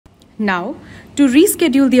Now, to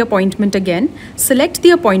reschedule the appointment again, select the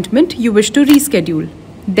appointment you wish to reschedule.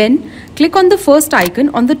 Then, click on the first icon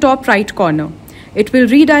on the top right corner. It will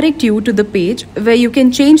redirect you to the page where you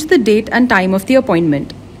can change the date and time of the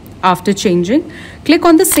appointment. After changing, click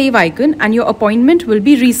on the save icon and your appointment will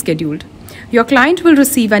be rescheduled. Your client will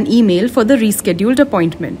receive an email for the rescheduled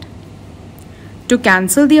appointment. To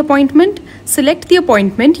cancel the appointment, select the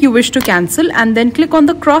appointment you wish to cancel and then click on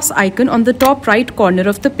the cross icon on the top right corner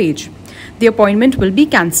of the page. The appointment will be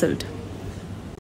cancelled.